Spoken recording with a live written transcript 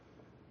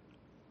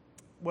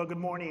Well, good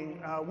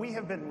morning. We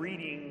have been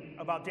reading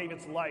about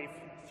David's life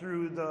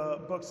through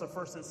the books of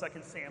 1st and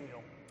 2nd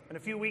Samuel. And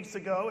a few weeks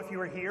ago, if you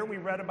were here, we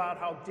read about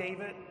how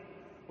David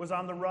was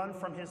on the run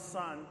from his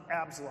son,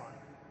 Absalom.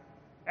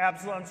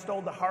 Absalom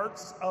stole the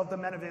hearts of the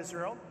men of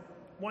Israel.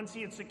 Once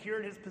he had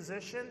secured his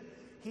position,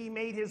 he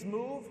made his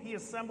move, he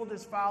assembled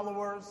his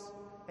followers,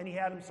 and he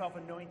had himself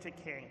anointed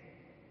king.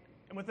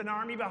 And with an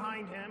army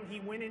behind him,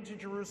 he went into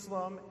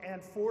Jerusalem and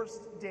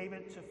forced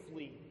David to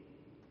flee.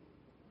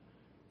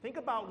 Think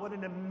about what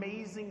an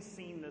amazing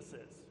scene this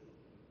is.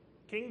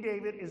 King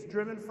David is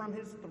driven from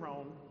his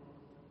throne,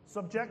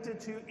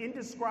 subjected to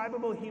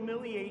indescribable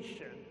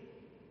humiliation,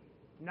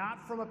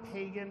 not from a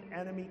pagan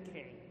enemy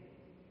king,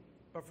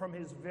 but from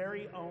his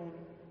very own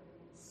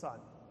son.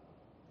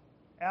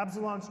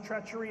 Absalom's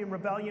treachery and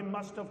rebellion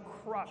must have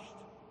crushed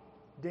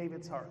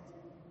David's heart.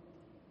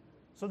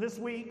 So this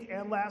week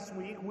and last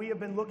week, we have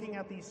been looking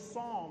at these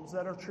Psalms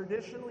that are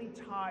traditionally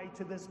tied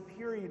to this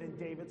period in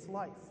David's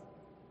life.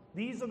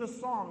 These are the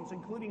songs,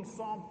 including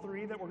Psalm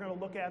 3 that we're going to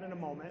look at in a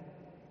moment,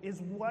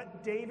 is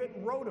what David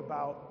wrote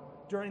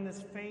about during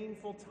this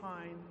painful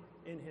time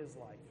in his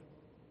life.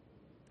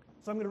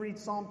 So I'm going to read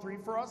Psalm 3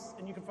 for us,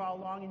 and you can follow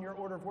along in your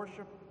order of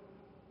worship,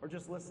 or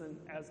just listen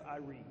as I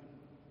read.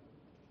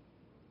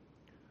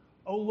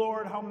 O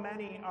Lord, how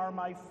many are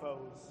my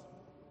foes?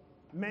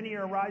 Many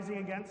are rising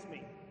against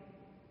me.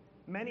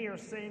 Many are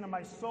saying to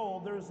my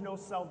soul, there is no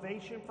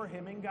salvation for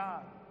him in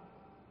God.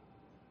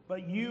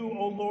 But you,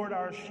 O Lord,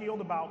 are a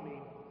shield about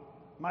me,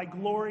 my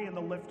glory and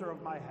the lifter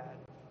of my head.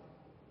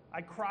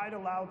 I cried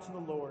aloud to the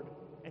Lord,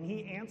 and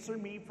he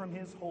answered me from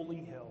his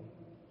holy hill.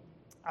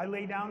 I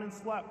lay down and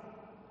slept.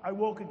 I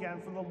woke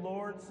again, for the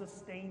Lord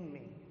sustained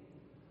me.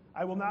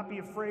 I will not be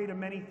afraid of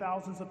many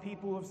thousands of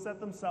people who have set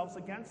themselves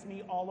against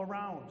me all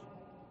around.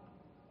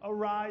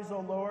 Arise,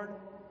 O Lord,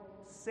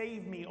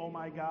 save me, O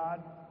my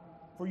God,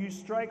 for you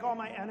strike all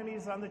my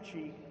enemies on the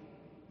cheek.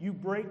 You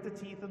break the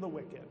teeth of the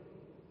wicked.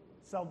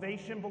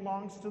 Salvation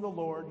belongs to the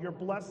Lord. Your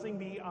blessing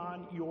be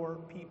on your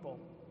people.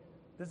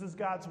 This is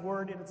God's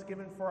word, and it's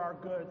given for our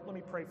good. Let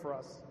me pray for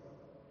us.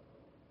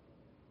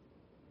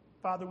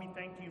 Father, we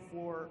thank you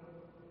for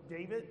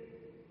David,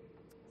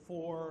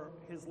 for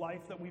his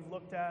life that we've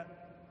looked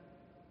at,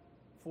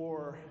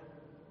 for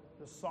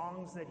the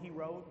songs that he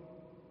wrote,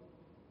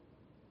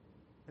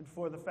 and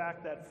for the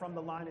fact that from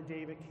the line of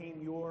David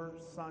came your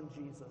son,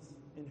 Jesus,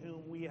 in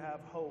whom we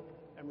have hope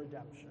and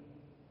redemption.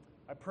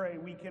 I pray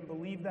we can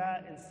believe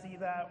that and see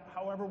that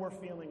however we're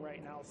feeling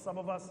right now. Some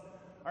of us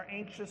are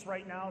anxious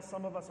right now.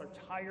 Some of us are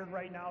tired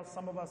right now.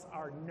 Some of us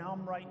are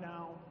numb right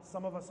now.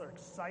 Some of us are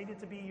excited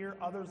to be here.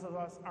 Others of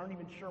us aren't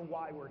even sure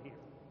why we're here.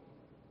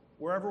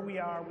 Wherever we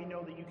are, we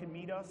know that you can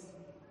meet us,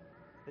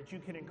 that you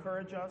can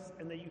encourage us,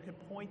 and that you can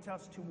point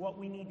us to what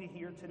we need to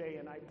hear today.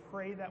 And I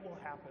pray that will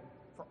happen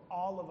for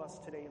all of us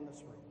today in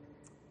this room.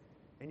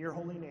 In your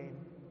holy name,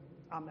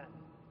 amen.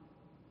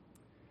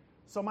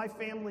 So my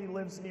family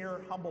lives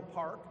near Humboldt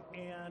Park,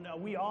 and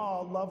we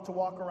all love to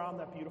walk around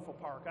that beautiful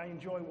park. I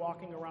enjoy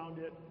walking around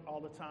it all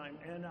the time.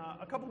 And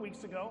a couple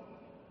weeks ago,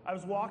 I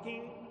was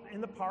walking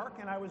in the park,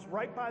 and I was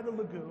right by the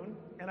lagoon,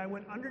 and I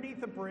went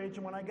underneath the bridge,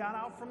 and when I got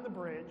out from the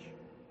bridge,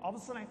 all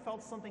of a sudden I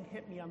felt something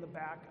hit me on the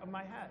back of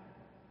my head.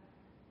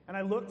 And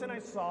I looked and I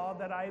saw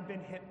that I had been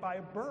hit by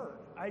a bird.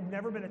 I'd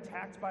never been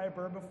attacked by a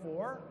bird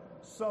before,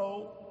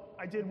 so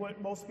I did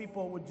what most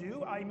people would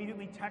do. I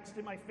immediately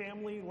texted my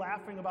family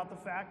laughing about the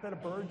fact that a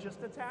bird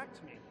just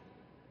attacked me.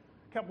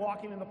 Kept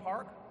walking in the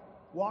park,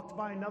 walked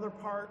by another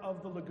part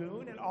of the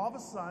lagoon, and all of a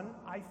sudden,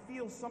 I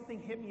feel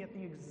something hit me at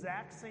the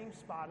exact same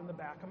spot in the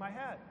back of my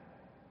head.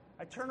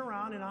 I turn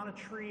around, and on a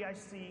tree, I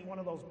see one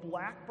of those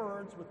black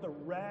birds with the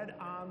red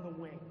on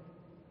the wing.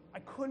 I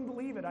couldn't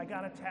believe it. I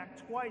got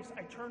attacked twice.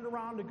 I turned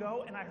around to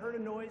go, and I heard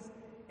a noise,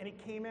 and it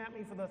came at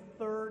me for the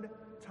third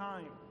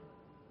time.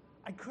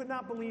 I could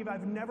not believe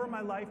I've never in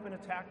my life been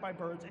attacked by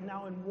birds, and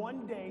now in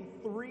one day,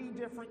 3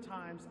 different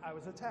times I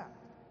was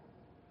attacked.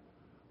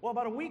 Well,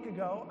 about a week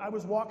ago, I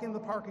was walking in the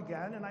park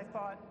again, and I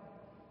thought,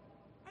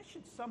 I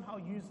should somehow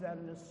use that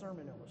in a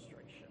sermon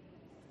illustration.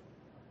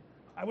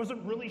 I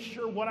wasn't really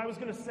sure what I was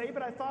going to say,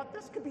 but I thought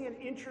this could be an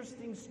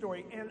interesting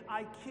story, and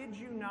I kid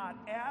you not,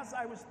 as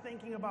I was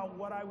thinking about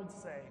what I would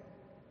say,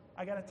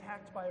 I got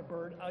attacked by a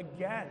bird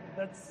again,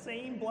 that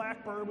same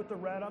black bird with the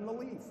red on the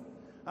leaf,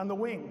 on the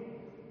wing.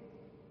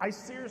 I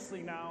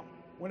seriously now,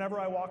 whenever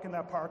I walk in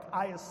that park,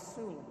 I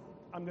assume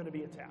I'm going to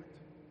be attacked.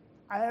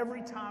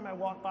 Every time I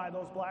walk by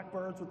those black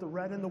birds with the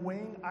red in the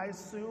wing, I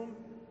assume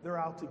they're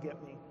out to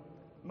get me.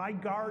 My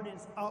guard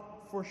is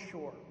up for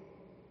sure.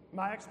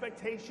 My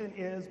expectation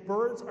is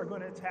birds are going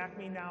to attack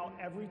me now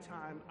every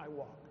time I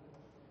walk.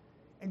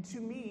 And to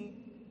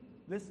me,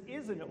 this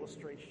is an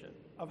illustration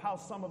of how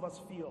some of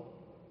us feel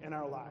in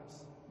our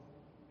lives.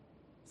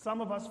 Some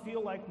of us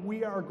feel like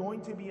we are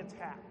going to be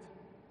attacked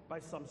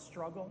by some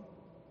struggle,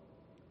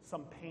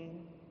 some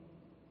pain,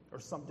 or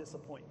some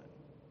disappointment.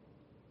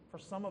 For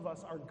some of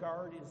us, our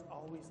guard is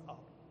always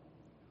up.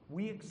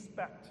 We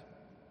expect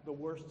the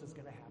worst is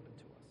going to happen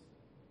to us.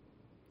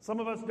 Some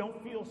of us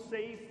don't feel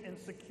safe and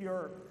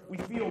secure. We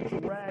feel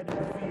dread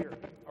and fear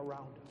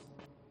around us.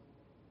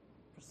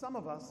 For some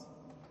of us,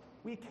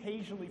 we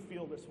occasionally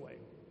feel this way.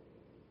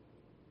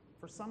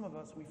 For some of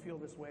us, we feel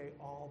this way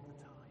all the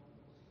time.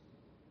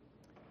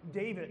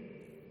 David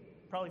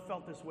probably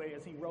felt this way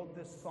as he wrote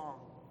this song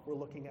we're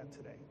looking at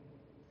today.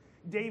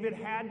 David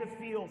had to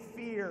feel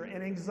fear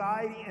and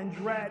anxiety and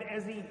dread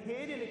as he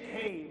hid in a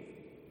cave,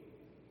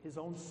 his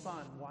own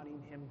son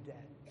wanting him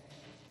dead.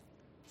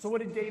 So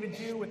what did David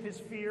do with his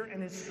fear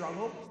and his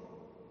struggle?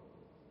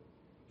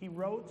 He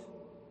wrote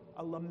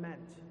a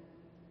lament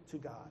to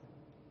God.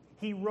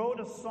 He wrote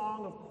a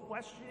song of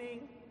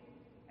questioning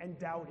and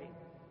doubting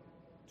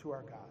to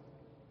our God.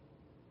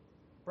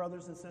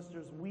 Brothers and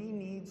sisters, we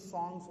need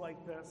songs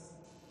like this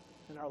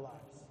in our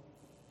lives.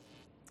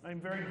 I'm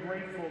very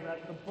grateful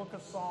that the book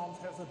of Psalms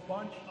has a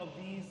bunch of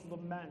these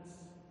laments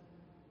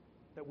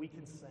that we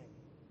can sing.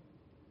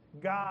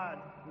 God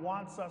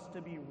wants us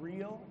to be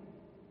real,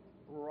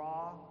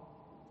 raw,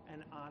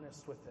 and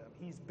honest with him.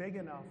 He's big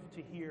enough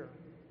to hear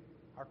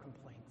our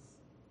complaints.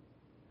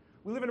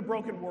 We live in a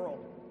broken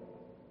world.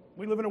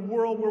 We live in a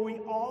world where we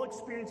all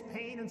experience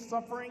pain and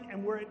suffering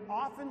and where it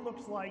often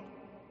looks like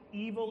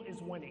evil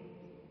is winning.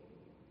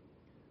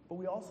 But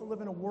we also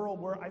live in a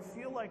world where I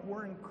feel like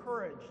we're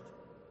encouraged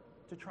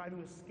to try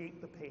to escape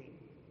the pain,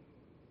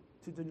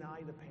 to deny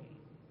the pain,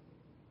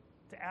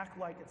 to act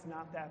like it's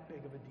not that big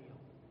of a deal.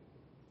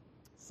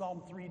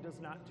 Psalm 3 does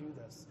not do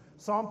this.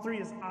 Psalm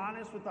 3 is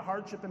honest with the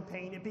hardship and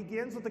pain. It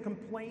begins with a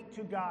complaint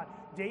to God.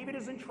 David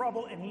is in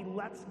trouble, and he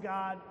lets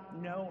God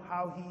know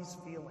how he's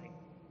feeling.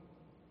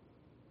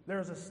 There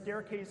is a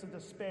staircase of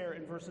despair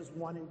in verses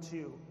 1 and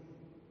 2.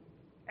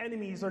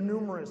 Enemies are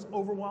numerous,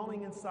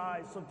 overwhelming in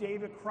size, so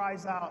David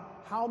cries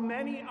out, "How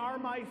many are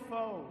my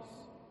foes?"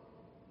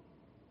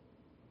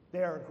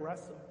 They are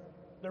aggressive.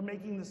 They're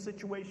making the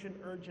situation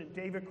urgent.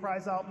 David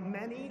cries out,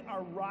 "Many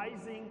are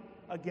rising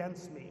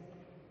against me."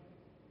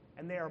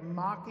 And they are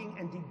mocking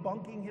and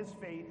debunking his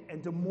faith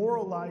and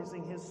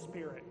demoralizing his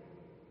spirit.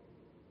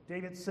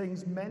 David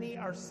sings, "Many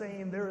are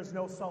saying there is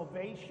no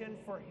salvation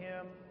for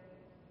him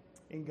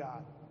in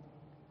God."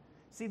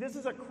 See, this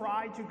is a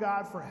cry to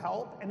God for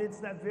help, and it's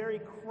that very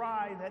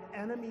cry that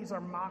enemies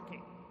are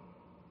mocking.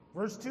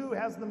 Verse 2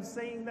 has them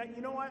saying that,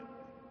 you know what?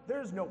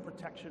 There's no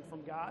protection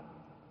from God.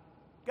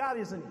 God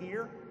isn't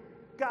here.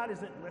 God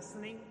isn't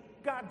listening.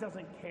 God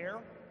doesn't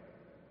care.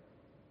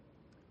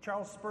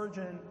 Charles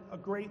Spurgeon, a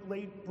great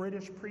late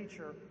British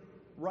preacher,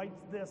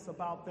 writes this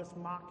about this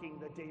mocking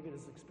that David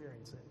is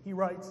experiencing. He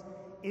writes,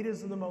 "It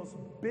is the most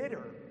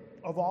bitter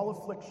of all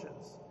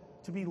afflictions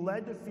to be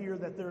led to fear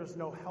that there is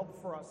no help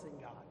for us in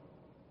God."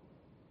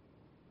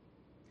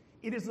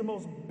 It is the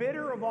most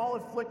bitter of all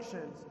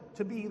afflictions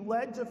to be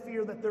led to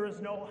fear that there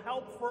is no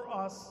help for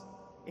us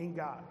in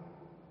God.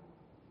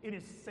 It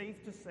is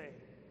safe to say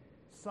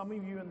some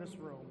of you in this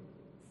room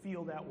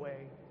feel that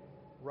way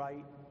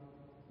right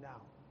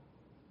now.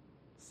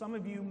 Some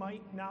of you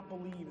might not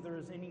believe there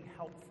is any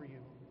help for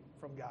you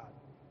from God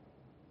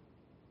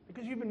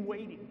because you've been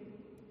waiting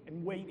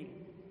and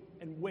waiting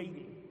and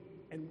waiting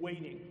and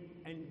waiting,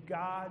 and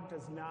God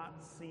does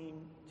not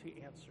seem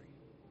to answer you.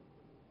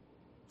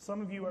 Some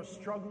of you are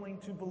struggling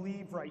to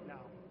believe right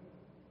now.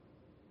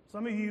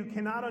 Some of you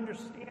cannot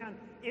understand,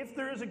 if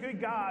there is a good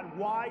God,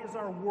 why is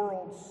our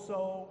world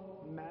so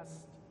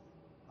messed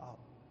up?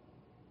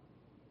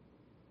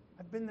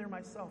 I've been there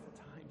myself at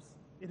times.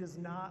 It is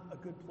not a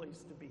good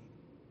place to be.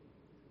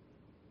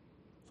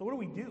 So what do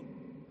we do?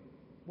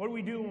 What do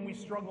we do when we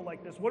struggle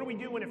like this? What do we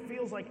do when it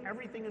feels like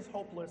everything is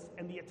hopeless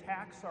and the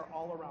attacks are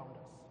all around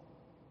us?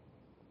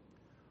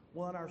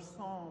 Well, in our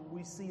psalm,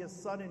 we see a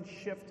sudden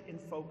shift in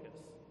focus.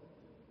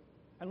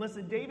 And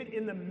listen, David,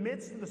 in the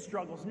midst of the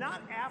struggles,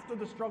 not after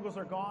the struggles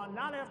are gone,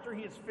 not after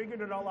he has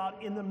figured it all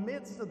out, in the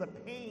midst of the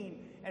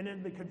pain and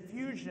in the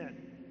confusion,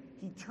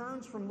 he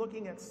turns from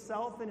looking at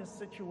self and his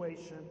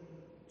situation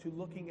to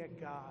looking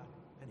at God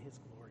and his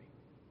glory.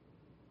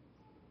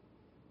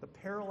 The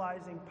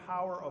paralyzing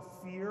power of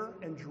fear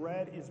and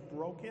dread is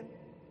broken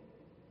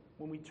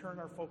when we turn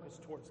our focus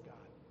towards God.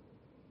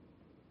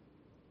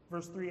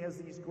 Verse 3 has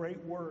these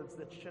great words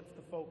that shift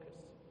the focus.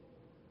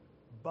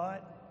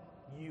 "But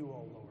you,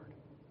 O Lord."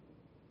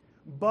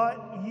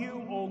 But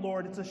you, O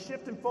Lord. It's a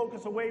shift in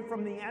focus away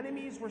from the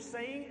enemies we're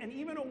saying, and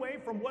even away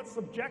from what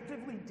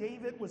subjectively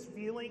David was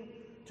feeling,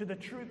 to the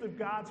truth of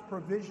God's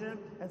provision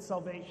and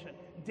salvation.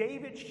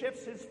 David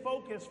shifts his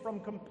focus from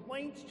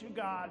complaints to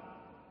God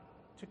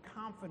to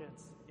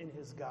confidence in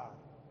his God.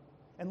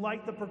 And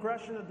like the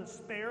progression of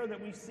despair that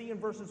we see in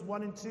verses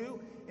 1 and 2,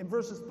 in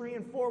verses 3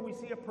 and 4, we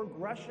see a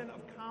progression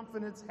of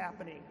confidence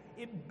happening.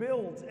 It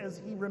builds as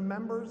he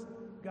remembers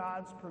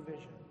God's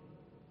provision.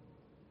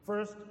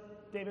 First,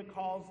 David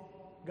calls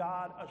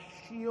God a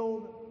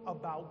shield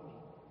about me,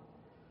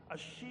 a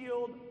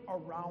shield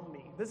around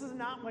me. This is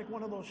not like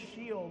one of those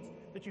shields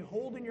that you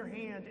hold in your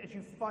hand as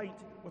you fight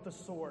with a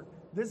sword.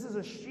 This is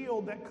a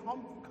shield that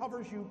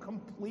covers you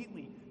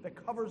completely, that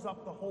covers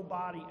up the whole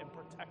body and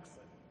protects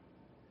it.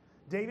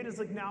 David is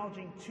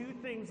acknowledging two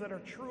things that are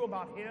true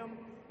about him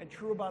and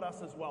true about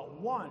us as well.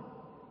 One,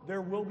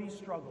 there will be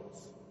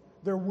struggles.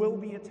 There will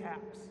be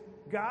attacks.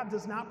 God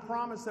does not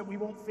promise that we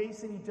won't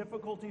face any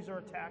difficulties or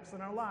attacks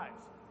in our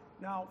lives.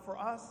 Now, for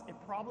us, it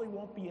probably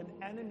won't be an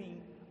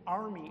enemy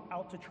army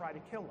out to try to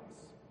kill us.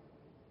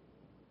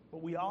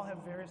 But we all have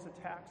various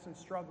attacks and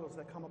struggles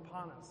that come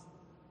upon us.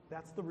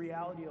 That's the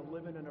reality of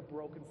living in a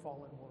broken,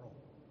 fallen world.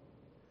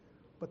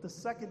 But the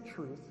second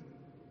truth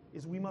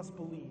is we must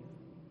believe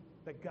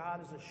that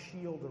God is a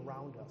shield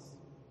around us,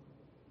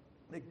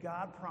 that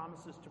God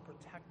promises to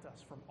protect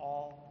us from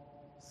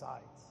all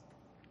sides.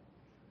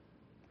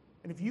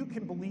 And if you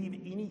can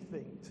believe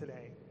anything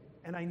today,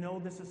 and I know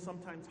this is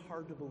sometimes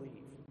hard to believe,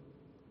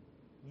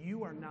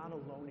 you are not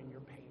alone in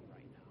your pain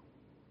right now.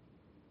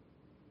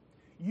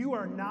 You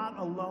are not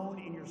alone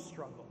in your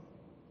struggle.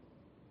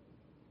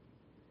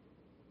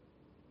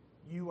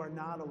 You are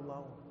not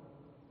alone.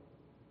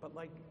 But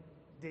like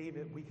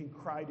David, we can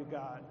cry to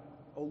God,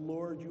 "Oh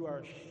Lord, you are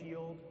a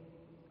shield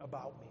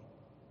about me."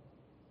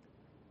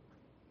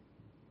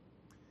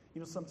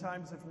 You know,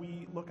 sometimes if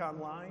we look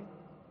online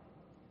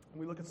and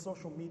we look at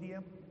social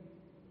media,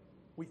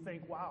 we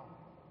think, wow,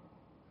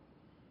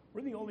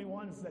 we're the only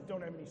ones that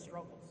don't have any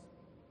struggles.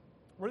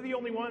 We're the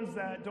only ones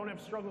that don't have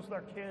struggles with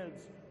our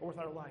kids or with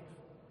our life.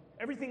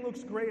 Everything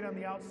looks great on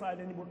the outside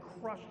and we're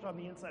crushed on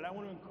the inside. I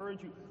want to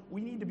encourage you,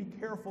 we need to be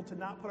careful to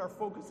not put our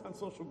focus on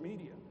social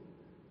media.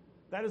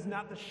 That is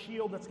not the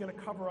shield that's going to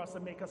cover us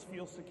and make us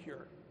feel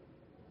secure.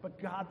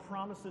 But God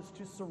promises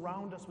to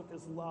surround us with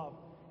his love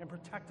and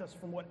protect us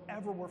from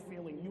whatever we're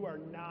feeling. You are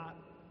not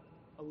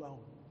alone.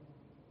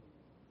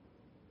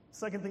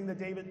 Second thing that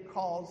David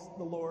calls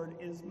the Lord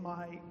is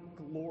my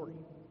glory.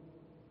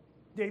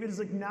 David is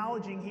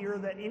acknowledging here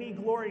that any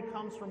glory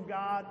comes from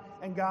God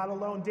and God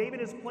alone.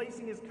 David is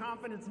placing his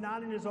confidence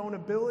not in his own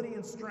ability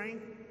and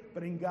strength,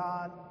 but in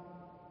God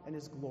and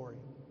his glory.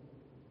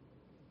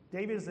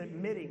 David is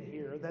admitting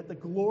here that the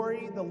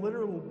glory, the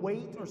literal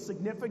weight or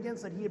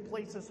significance that he had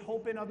placed his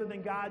hope in other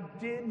than God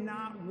did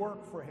not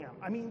work for him.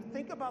 I mean,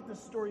 think about the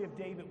story of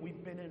David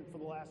we've been in for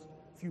the last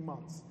few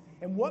months.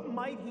 And what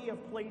might he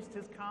have placed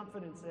his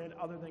confidence in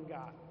other than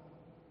God?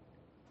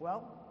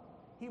 Well,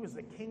 he was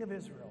the king of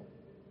Israel.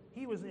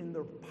 He was in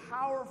the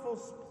powerful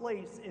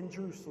place in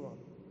Jerusalem.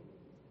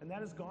 And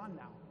that is gone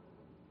now.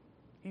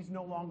 He's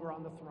no longer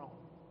on the throne.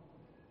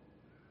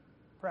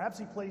 Perhaps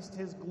he placed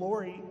his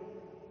glory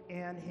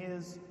and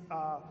his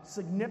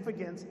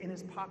significance in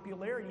his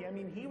popularity. I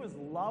mean, he was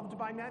loved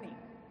by many.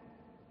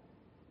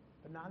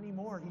 But not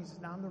anymore. He's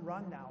on the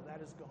run now.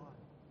 That is gone.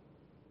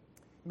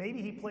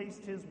 Maybe he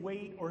placed his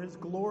weight or his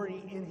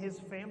glory in his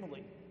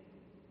family.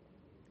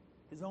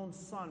 His own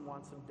son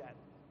wants him dead.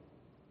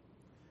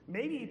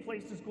 Maybe he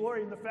placed his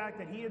glory in the fact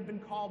that he had been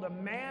called a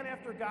man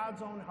after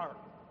God's own heart.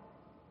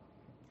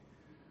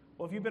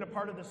 Well, if you've been a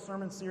part of this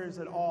sermon series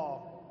at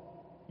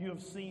all, you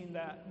have seen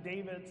that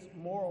David's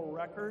moral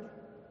record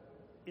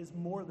is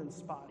more than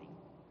spotty.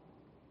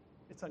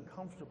 It's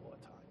uncomfortable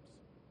at times.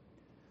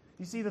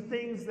 You see, the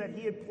things that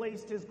he had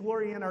placed his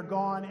glory in are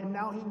gone, and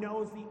now he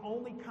knows the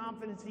only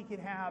confidence he can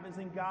have is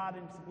in God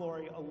and his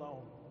glory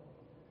alone.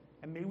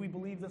 And may we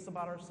believe this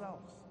about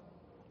ourselves.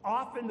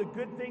 Often the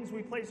good things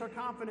we place our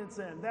confidence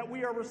in, that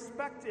we are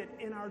respected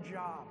in our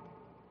job,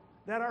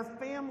 that our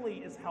family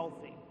is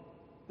healthy,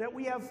 that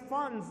we have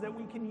funds that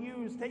we can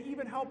use to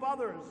even help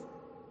others,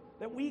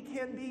 that we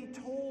can be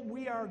told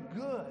we are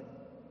good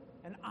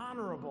and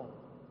honorable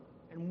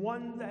and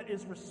one that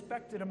is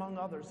respected among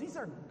others. These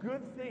are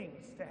good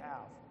things to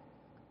have,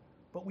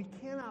 but we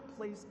cannot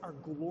place our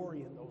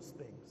glory in those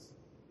things.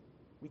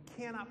 We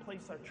cannot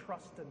place our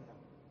trust in them.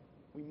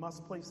 We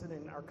must place it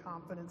in our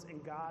confidence in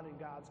God and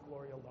God's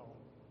glory alone.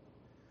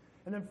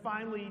 And then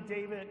finally,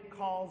 David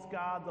calls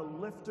God the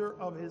lifter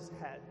of his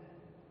head.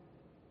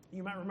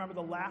 You might remember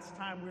the last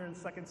time we were in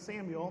 2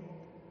 Samuel,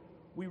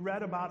 we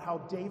read about how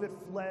David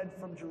fled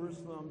from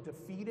Jerusalem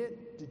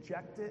defeated,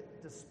 dejected,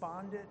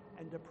 despondent,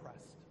 and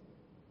depressed.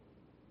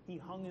 He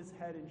hung his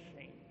head in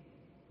shame.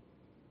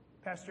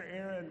 Pastor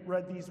Aaron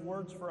read these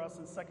words for us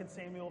in 2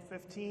 Samuel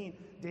 15.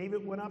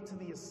 David went up to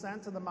the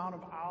ascent of the Mount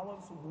of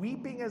Olives,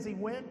 weeping as he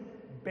went,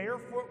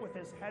 barefoot with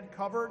his head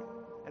covered,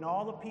 and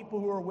all the people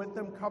who were with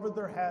them covered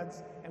their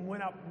heads and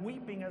went up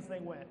weeping as they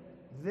went.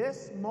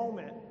 This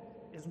moment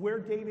is where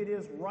David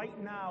is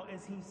right now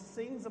as he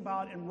sings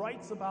about and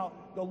writes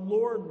about the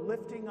Lord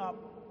lifting up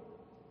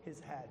his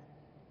head.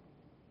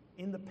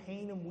 In the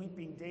pain and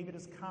weeping, David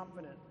is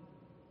confident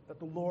that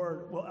the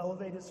Lord will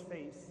elevate his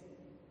face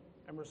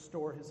and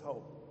restore his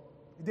hope.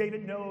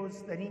 David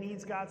knows that he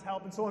needs God's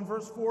help, and so in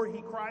verse 4,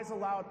 he cries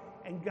aloud,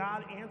 and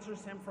God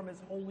answers him from his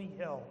holy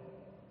hill.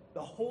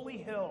 The holy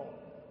hill,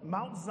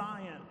 Mount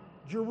Zion,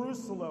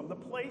 Jerusalem, the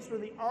place where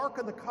the Ark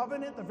of the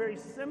Covenant, the very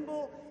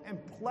symbol and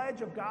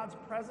pledge of God's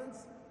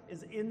presence,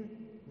 is in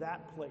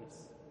that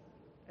place.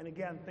 And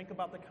again, think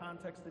about the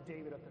context of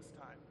David at this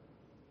time.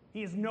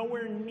 He is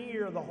nowhere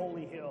near the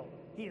holy hill.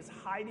 He is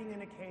hiding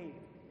in a cave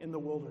in the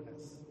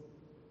wilderness.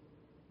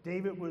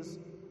 David was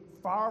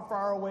far,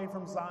 far away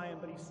from Zion,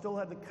 but he still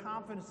had the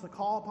confidence to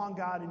call upon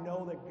God and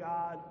know that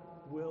God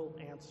will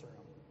answer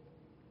him.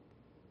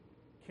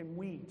 Can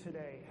we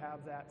today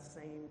have that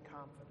same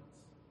confidence?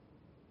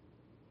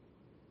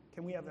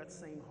 Can we have that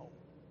same hope?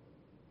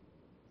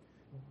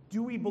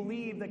 Do we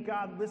believe that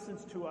God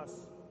listens to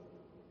us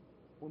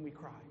when we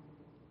cry?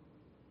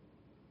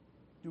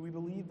 Do we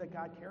believe that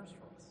God cares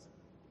for us?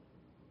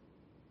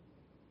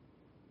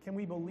 Can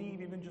we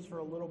believe, even just for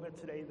a little bit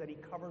today, that he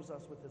covers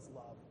us with his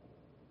love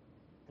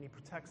and he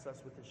protects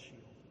us with his shield?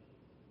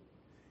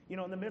 You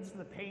know, in the midst of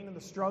the pain and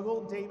the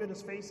struggle David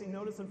is facing,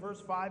 notice in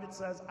verse 5 it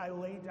says, I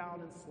lay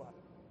down and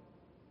slept.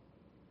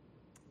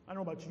 I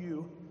don't know about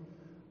you,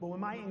 but when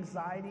my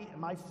anxiety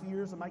and my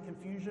fears and my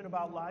confusion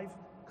about life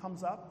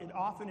comes up, it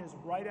often is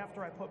right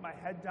after I put my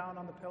head down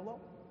on the pillow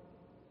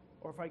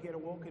or if I get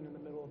awoken in the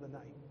middle of the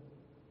night.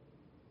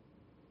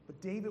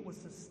 But David was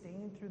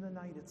sustained through the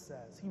night, it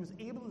says. He was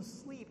able to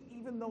sleep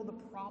even though the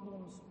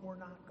problems were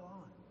not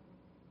gone.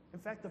 In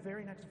fact, the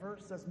very next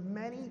verse says,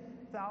 many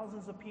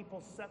thousands of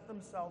people set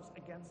themselves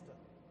against him.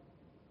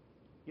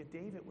 Yet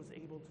David was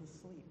able to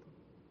sleep.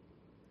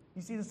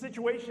 You see, the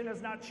situation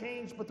has not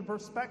changed, but the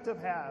perspective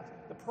has.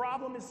 The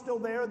problem is still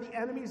there. The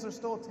enemies are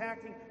still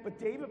attacking. But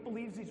David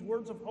believes these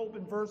words of hope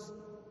in verse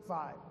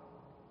 5.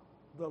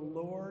 The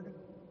Lord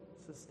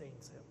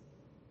sustains him.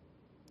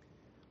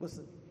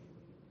 Listen,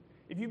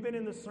 if you've been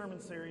in this sermon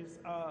series,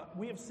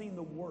 we have seen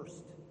the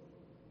worst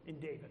in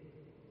David.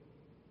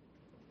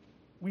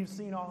 We've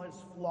seen all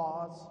his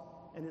flaws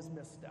and his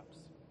missteps.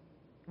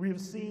 We have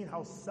seen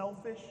how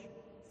selfish,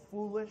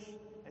 foolish,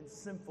 and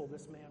sinful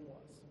this man was.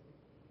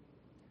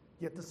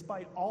 Yet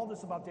despite all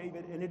this about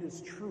David, and it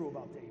is true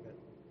about David,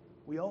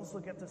 we also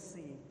get to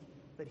see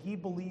that he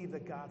believed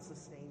that God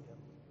sustained him.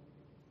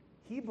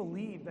 He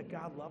believed that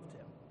God loved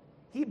him.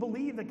 He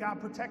believed that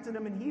God protected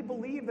him, and he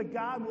believed that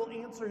God will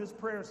answer his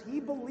prayers. He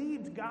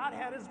believed God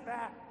had his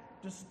back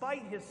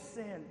despite his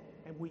sin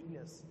and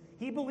weakness.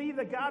 He believed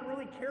that God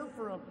really cared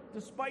for him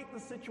despite the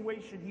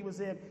situation he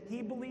was in.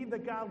 He believed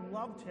that God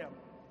loved him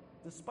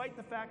despite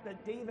the fact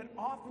that David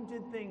often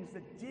did things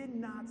that did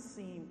not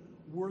seem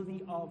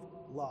worthy of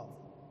love.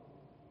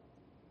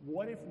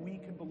 What if we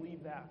can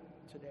believe that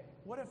today?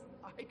 What if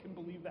I can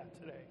believe that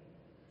today?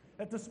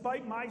 That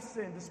despite my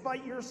sin,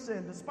 despite your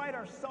sin, despite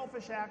our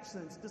selfish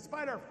actions,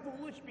 despite our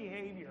foolish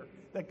behavior,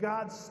 that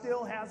God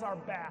still has our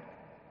back,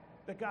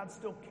 that God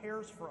still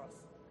cares for us,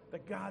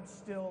 that God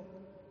still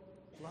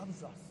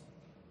loves us.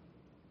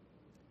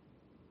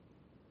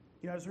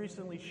 You know, I was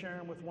recently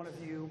sharing with one of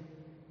you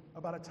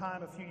about a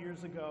time a few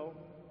years ago,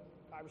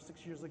 5 or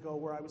 6 years ago,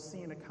 where I was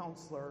seeing a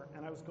counselor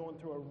and I was going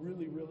through a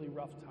really, really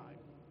rough time.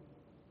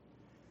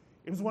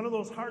 It was one of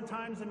those hard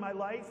times in my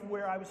life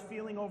where I was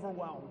feeling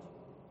overwhelmed.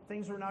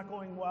 Things were not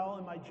going well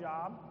in my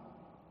job.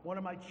 One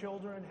of my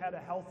children had a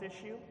health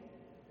issue.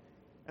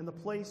 And the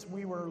place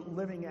we were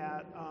living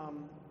at,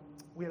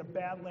 we had a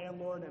bad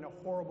landlord and a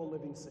horrible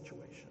living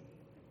situation.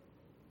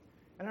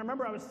 And I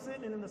remember I was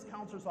sitting in this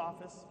counselor's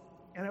office,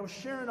 and I was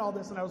sharing all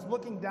this, and I was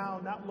looking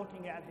down, not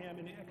looking at him,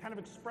 and kind of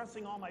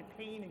expressing all my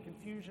pain and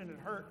confusion and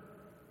hurt.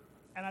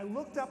 And I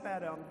looked up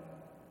at him,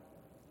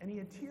 and he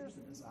had tears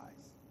in his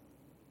eyes.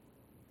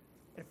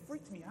 It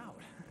freaked me out.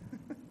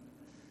 I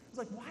was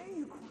like, why are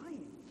you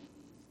crying?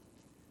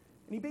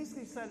 And he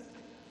basically said,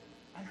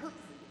 I hurt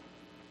for you.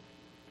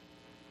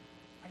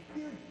 I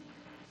hear you.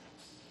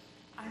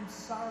 I'm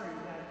sorry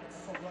that it's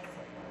so rough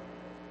right now.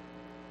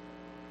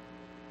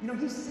 You know,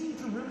 he seemed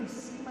to really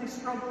see my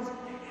struggles,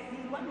 and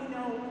he let me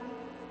know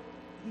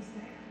he's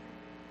there.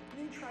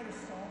 He didn't try to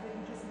solve it,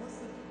 he just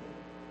listened to me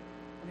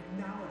and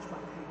acknowledged my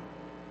pain.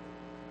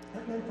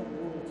 That meant the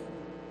world to me.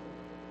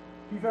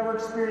 If you've ever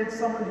experienced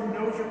someone who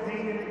knows your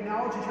pain and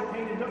acknowledges your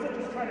pain and doesn't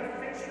just try to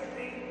fix your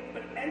pain,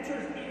 but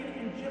enters in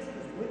and just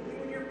is with you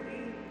in your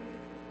pain,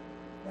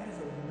 that is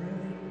a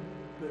really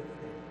good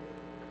thing.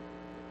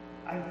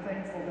 I'm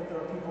thankful that there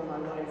are people in my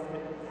life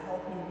that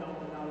help me know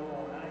I'm not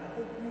alone. And I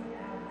hope you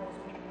have those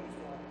people as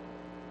well.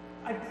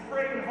 I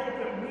pray and hope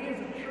that we as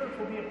a church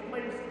will be a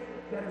place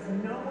that is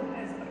known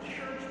as a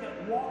church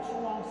that walks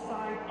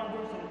alongside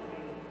others in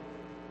pain.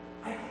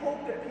 I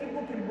hope that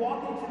people can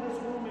walk into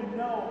this room and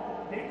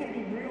know they can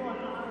be real and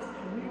honest,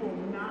 and we will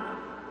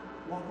not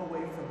walk away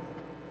from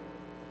them.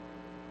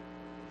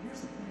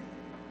 Here's the thing.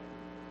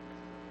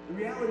 The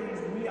reality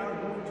is we are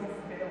going to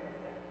fail at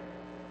that.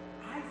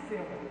 I fail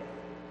at that.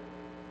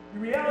 The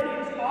reality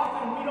is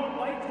often we don't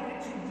like to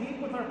get too deep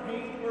with our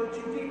pain or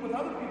too deep with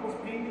other people's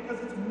pain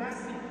because it's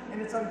messy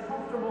and it's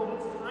uncomfortable,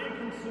 it's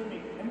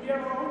time-consuming, and we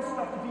have our own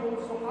stuff to deal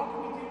with, so how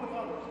can we deal with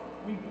others?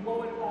 We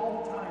blow it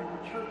all the time.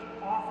 The church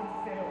often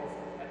fails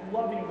at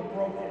loving the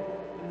broken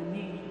and the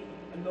needy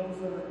and those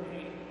that are in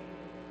pain.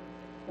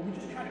 But we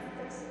just try to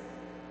fix it.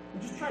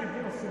 We just try to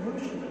give a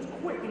solution that's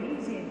quick and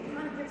easy and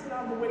kind of gets it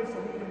out of the way so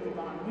we can move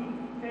on. We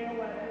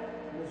fail at it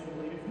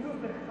miserably. If you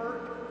have been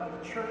hurt by the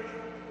church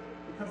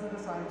because of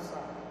this, I am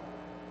sorry.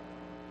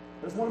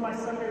 As one of my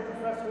seminary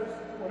professors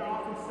would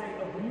often say,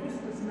 abuse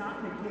does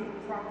not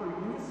negate proper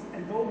use,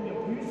 and though the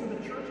abuse of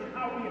the church and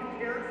how we have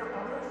cared for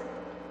others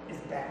is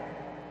bad.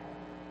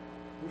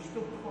 We're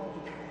still called to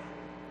try.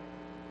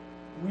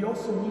 We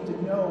also need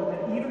to know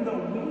that even though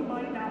we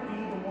might not be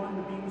the one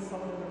to be with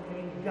someone in their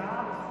pain,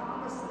 God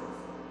promises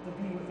to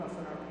be with us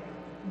in our pain.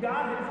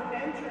 God has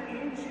entered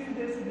into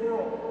this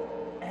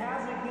world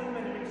as a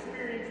human and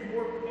experienced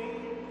more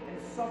pain and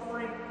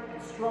suffering and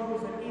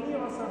struggles than any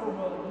of us ever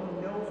will. And he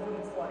knows what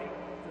it's like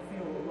to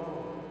feel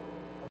alone,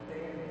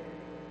 abandoned,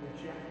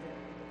 rejected.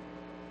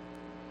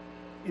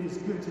 It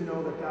is good to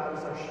know that God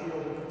is our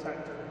shield and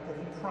protector, that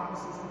he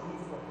promises to be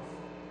for us.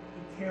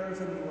 He cares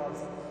and he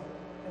loves us.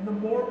 And the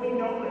more we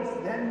know this,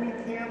 then we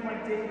can,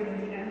 like David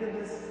in the end of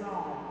this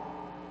psalm,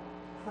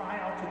 cry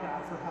out to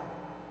God for help.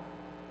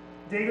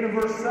 David in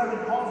verse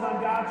 7 calls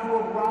on God to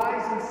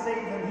arise and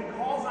save him. He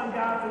calls on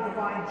God for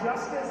divine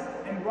justice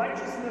and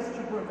righteousness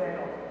to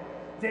prevail.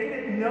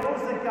 David knows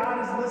that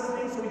God is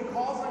listening, so he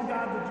calls on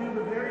God to do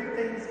the very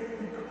things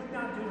he could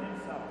not do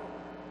himself,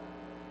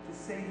 to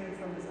save him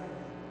from his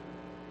enemy.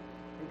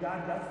 And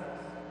God does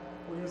this.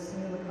 We're going to see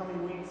in the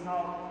coming weeks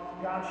how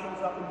God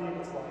shows up in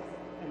David's life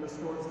and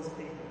restores his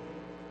kingdom,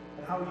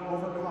 and how he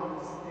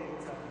overcomes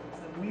David's enemies.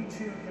 And we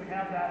too can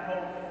have that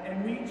hope,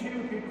 and we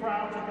too can cry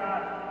out to God,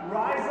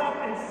 rise up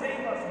and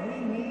save us. We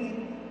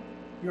need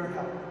your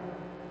help.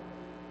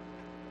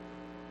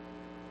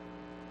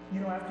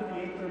 You know, after the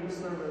 8:30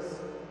 service,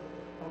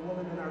 a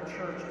woman in our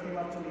church came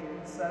up to me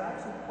and said, I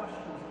have some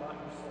questions about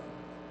your sermon.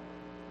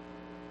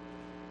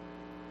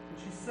 And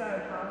she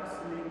said,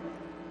 honestly,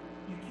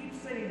 you keep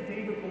saying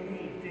David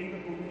believed,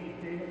 David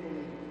believed, David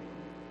believed.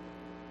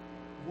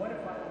 What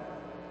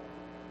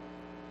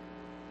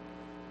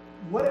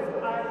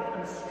if I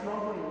am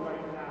struggling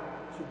right now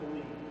to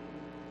believe?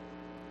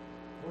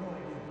 What do I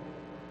do?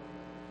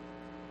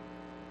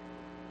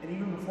 And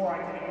even before I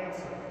can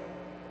answer,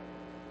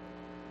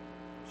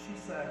 she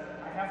said,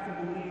 I have to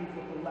believe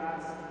what the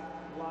last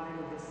line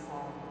of this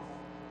song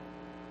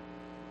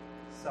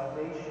is.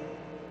 Salvation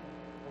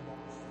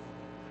belongs to me.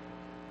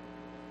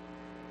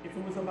 If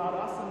it was about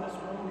us in this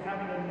room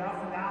having enough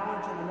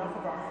knowledge and enough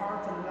of our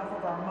hearts and enough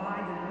of our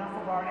mind and enough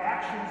of our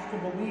actions to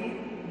believe,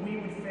 we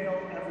would fail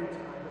every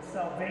time. But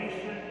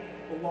salvation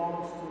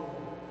belongs to the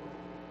Lord.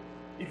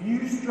 If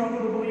you struggle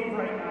to believe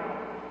right now,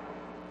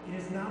 it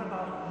is not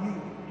about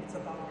you. It's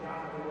about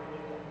God and what he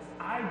does.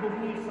 I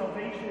believe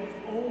salvation is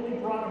only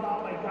brought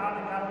about by God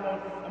and God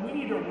alone. And we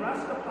need to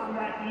rest upon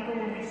that even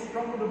when we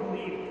struggle to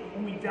believe,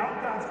 when we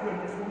doubt God's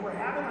goodness, when we're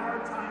having a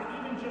hard time,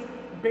 even just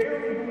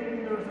barely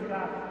believing there is a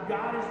God.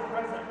 God is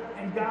present,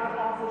 and God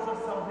offers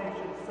us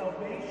salvation.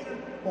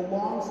 Salvation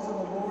belongs to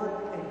the Lord,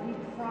 and he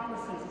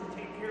promises to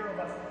take care of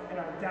us in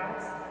our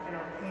doubts, in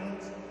our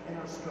pains, and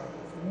our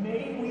struggles.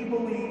 May we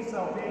believe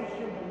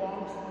salvation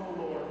belongs to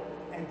the Lord,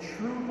 and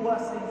true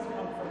blessings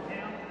come from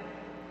him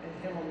and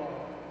him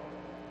alone.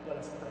 Let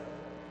us pray.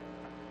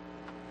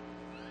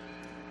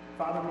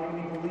 Father, may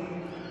we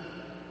believe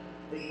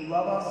that you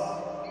love us,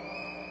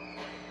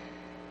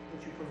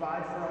 that you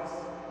provide for us,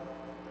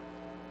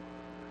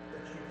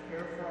 that you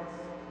care for us,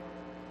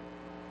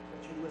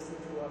 that you listen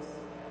to us,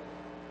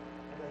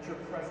 and that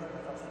you're present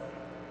with us right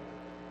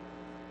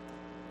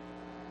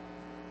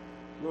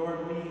now. Lord,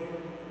 we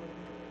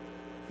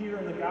hear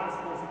in the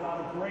Gospels about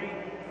a great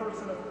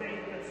person of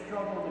faith that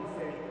struggled in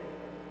faith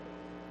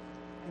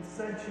and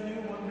said to you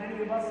what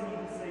many of us need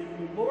to say to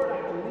you, Lord,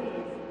 I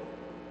believe,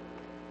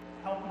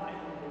 help my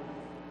unbelief.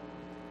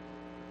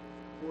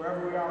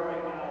 Wherever we are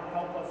right now,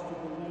 help us to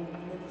believe